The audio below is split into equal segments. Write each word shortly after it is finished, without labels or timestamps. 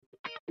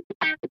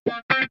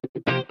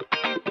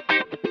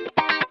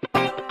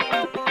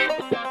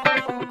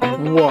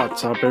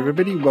What's up,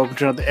 everybody? Welcome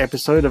to another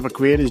episode of A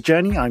Creator's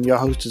Journey. I'm your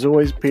host, as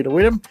always, Peter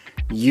Whittam.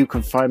 You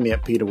can find me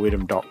at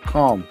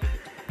peterwhittam.com.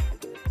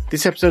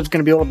 This episode is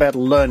going to be all about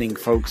learning,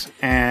 folks,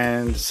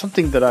 and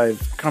something that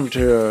I've come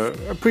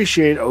to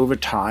appreciate over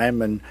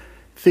time and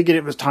figured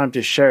it was time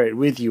to share it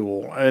with you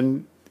all.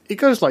 And it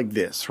goes like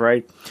this,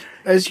 right?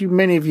 As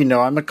many of you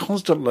know, I'm a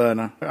constant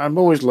learner. I'm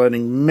always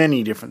learning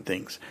many different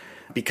things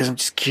because I'm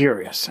just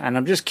curious. And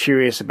I'm just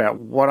curious about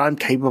what I'm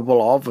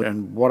capable of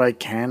and what I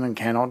can and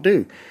cannot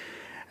do.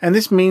 And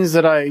this means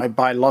that I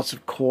buy lots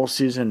of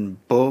courses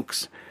and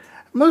books,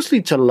 mostly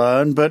to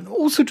learn, but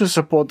also to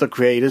support the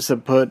creators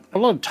that put a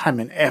lot of time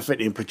and effort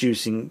in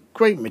producing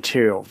great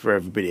material for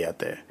everybody out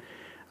there.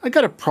 I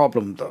got a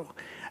problem, though.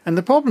 And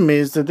the problem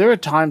is that there are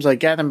times I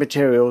gather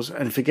materials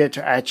and forget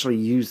to actually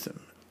use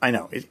them. I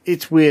know,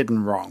 it's weird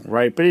and wrong,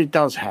 right? But it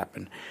does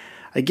happen.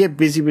 I get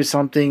busy with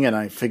something and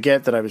I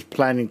forget that I was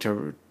planning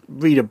to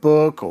read a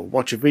book or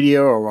watch a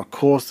video or a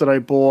course that I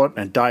bought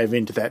and dive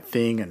into that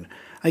thing, and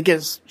I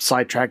get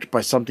sidetracked by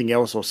something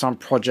else or some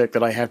project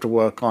that I have to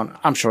work on.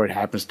 I'm sure it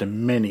happens to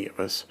many of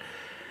us.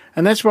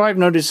 And that's where I've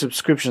noticed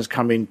subscriptions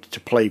come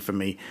into play for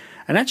me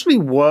and actually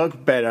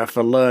work better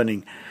for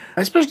learning,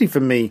 especially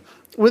for me.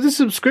 With a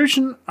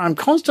subscription, I'm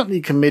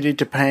constantly committed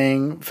to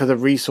paying for the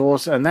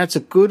resource, and that's a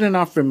good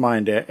enough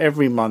reminder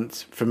every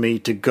month for me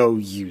to go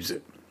use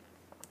it.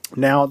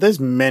 Now, there's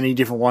many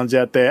different ones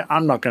out there.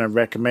 I'm not going to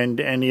recommend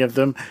any of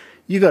them.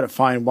 You got to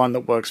find one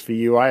that works for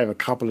you. I have a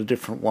couple of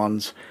different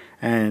ones,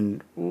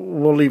 and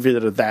we'll leave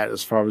it at that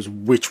as far as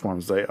which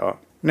ones they are.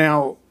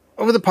 Now,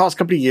 over the past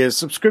couple of years,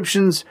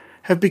 subscriptions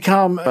have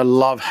become a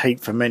love-hate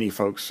for many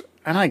folks,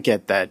 and I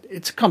get that.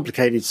 It's a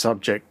complicated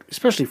subject,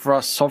 especially for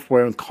us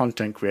software and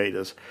content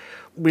creators.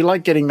 We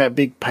like getting that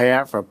big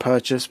payout for a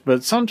purchase,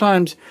 but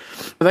sometimes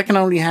that can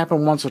only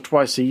happen once or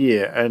twice a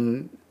year,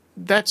 and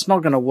that's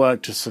not going to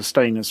work to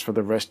sustain us for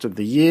the rest of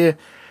the year.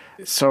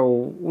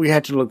 So we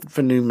had to look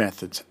for new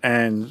methods,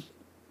 and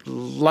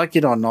like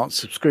it or not,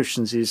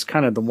 subscriptions is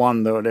kind of the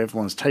one that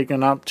everyone's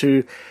taken up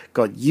to,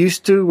 got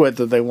used to,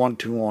 whether they want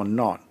to or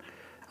not.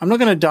 I'm not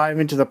going to dive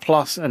into the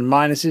plus and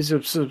minuses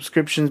of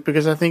subscriptions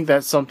because I think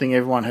that's something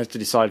everyone has to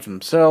decide for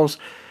themselves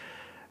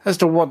as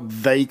to what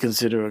they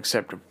consider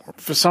acceptable.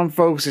 For some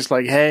folks, it's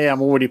like, hey,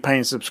 I'm already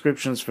paying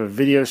subscriptions for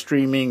video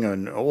streaming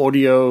and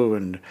audio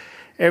and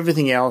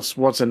everything else.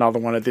 What's another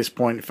one at this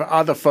point? For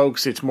other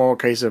folks, it's more a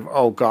case of,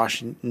 oh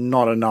gosh,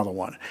 not another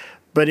one.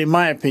 But in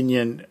my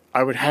opinion,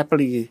 I would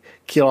happily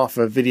kill off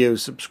a video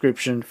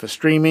subscription for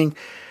streaming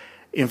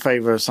in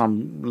favor of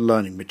some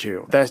learning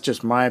material. That's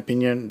just my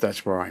opinion.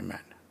 That's where I'm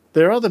at.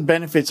 There are other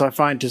benefits I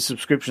find to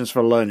subscriptions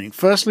for learning.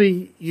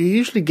 Firstly, you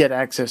usually get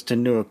access to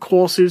newer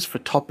courses for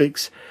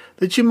topics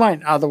that you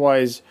might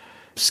otherwise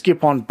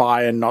skip on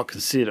by and not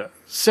consider.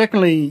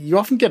 Secondly, you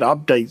often get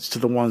updates to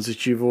the ones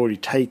that you've already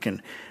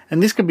taken.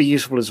 And this can be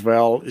useful as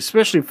well,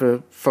 especially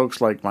for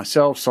folks like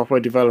myself, software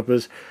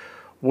developers,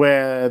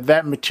 where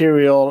that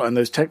material and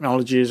those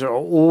technologies are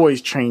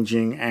always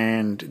changing,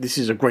 and this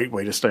is a great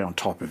way to stay on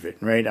top of it,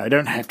 right? I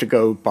don't have to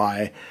go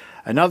buy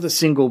another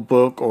single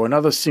book or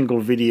another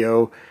single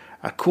video.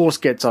 A course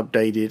gets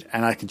updated,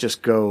 and I can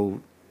just go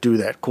do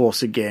that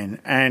course again.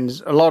 And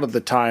a lot of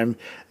the time,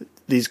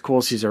 these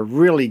courses are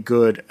really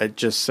good at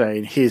just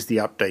saying, here's the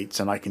updates,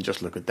 and I can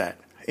just look at that.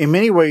 In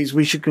many ways,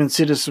 we should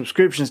consider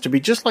subscriptions to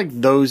be just like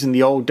those in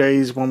the old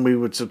days when we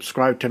would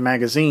subscribe to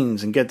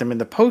magazines and get them in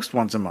the post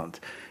once a month.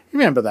 You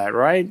remember that,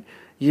 right?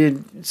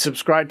 You'd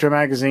subscribe to a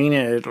magazine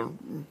and it'll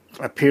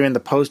appear in the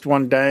post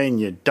one day and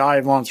you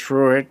dive on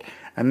through it,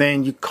 and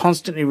then you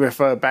constantly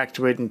refer back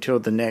to it until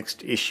the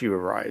next issue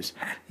arrives.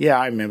 Yeah,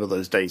 I remember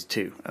those days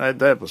too.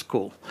 That was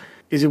cool.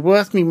 Is it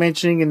worth me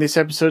mentioning in this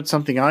episode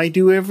something I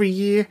do every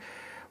year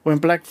when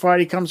Black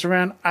Friday comes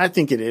around? I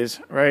think it is,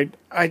 right?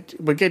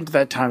 We're getting to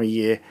that time of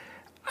year.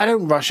 I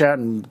don't rush out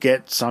and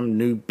get some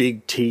new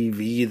big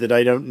TV that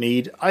I don't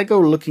need. I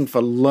go looking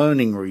for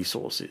learning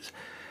resources.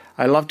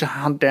 I love to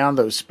hunt down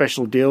those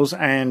special deals,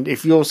 and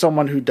if you're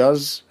someone who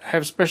does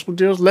have special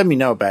deals, let me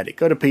know about it.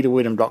 Go to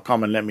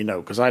peterwhittam.com and let me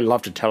know, because I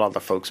love to tell other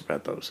folks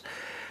about those.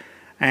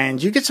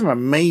 And you get some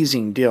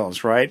amazing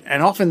deals, right?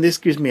 And often this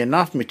gives me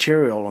enough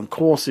material on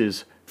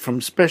courses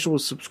from special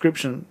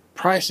subscription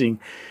pricing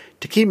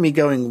to keep me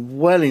going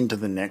well into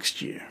the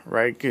next year,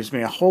 right? It gives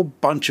me a whole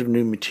bunch of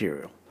new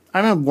material. I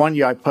remember one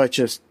year I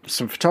purchased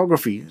some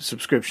photography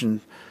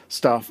subscription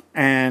stuff,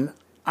 and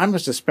I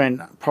must have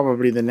spent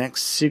probably the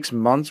next 6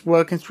 months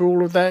working through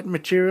all of that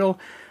material,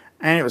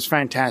 and it was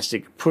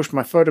fantastic. It pushed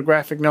my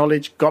photographic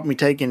knowledge, got me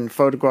taking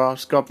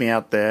photographs, got me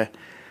out there,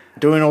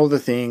 doing all the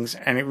things,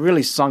 and it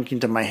really sunk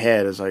into my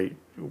head as I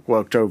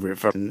worked over it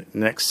for the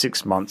next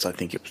 6 months. I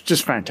think it was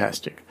just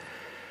fantastic.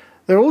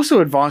 There are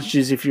also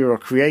advantages if you're a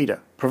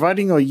creator.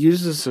 Providing your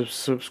users a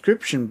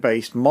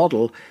subscription-based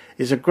model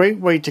is a great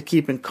way to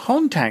keep in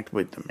contact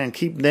with them and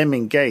keep them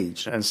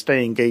engaged and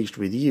stay engaged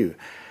with you.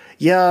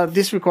 Yeah,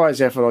 this requires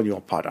effort on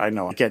your part. I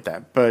know, I get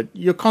that. But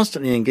you're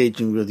constantly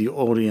engaging with the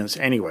audience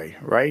anyway,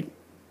 right?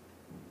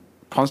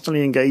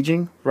 Constantly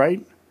engaging,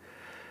 right?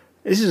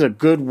 This is a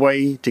good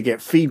way to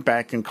get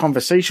feedback and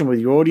conversation with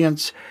your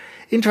audience.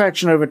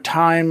 Interaction over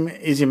time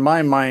is, in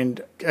my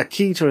mind, a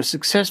key to a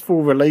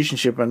successful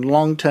relationship and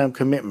long-term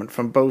commitment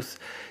from both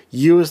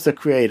you as the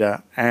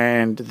creator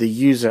and the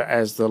user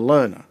as the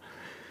learner.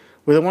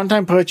 With a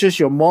one-time purchase,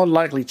 you're more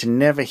likely to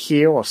never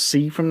hear or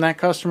see from that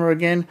customer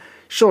again.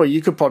 Sure,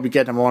 you could probably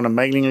get them on a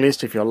mailing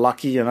list if you're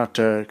lucky enough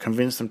to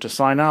convince them to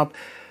sign up,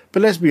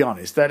 but let's be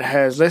honest, that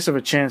has less of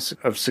a chance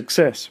of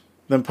success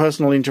than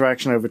personal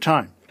interaction over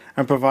time,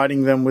 and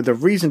providing them with a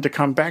reason to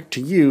come back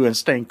to you and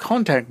stay in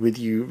contact with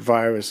you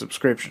via a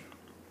subscription.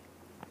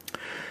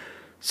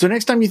 So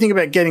next time you think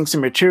about getting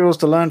some materials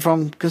to learn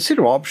from,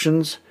 consider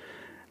options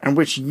and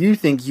which you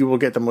think you will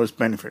get the most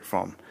benefit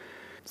from.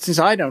 Since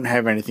I don't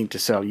have anything to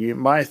sell you,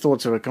 my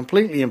thoughts are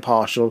completely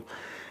impartial,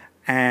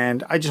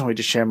 and I just wanted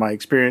to share my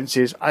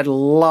experiences. I'd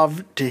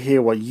love to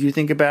hear what you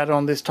think about it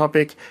on this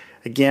topic.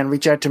 Again,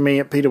 reach out to me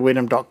at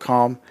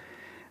peterwhitham.com.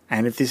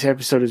 And if this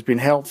episode has been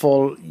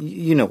helpful,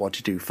 you know what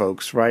to do,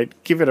 folks, right?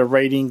 Give it a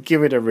rating,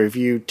 give it a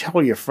review,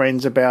 tell your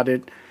friends about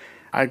it.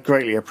 I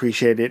greatly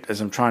appreciate it as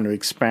I'm trying to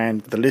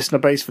expand the listener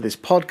base for this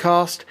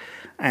podcast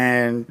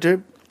and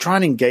to try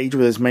and engage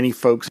with as many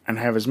folks and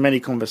have as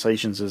many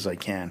conversations as I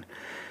can.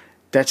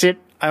 That's it.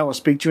 I will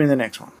speak to you in the next one.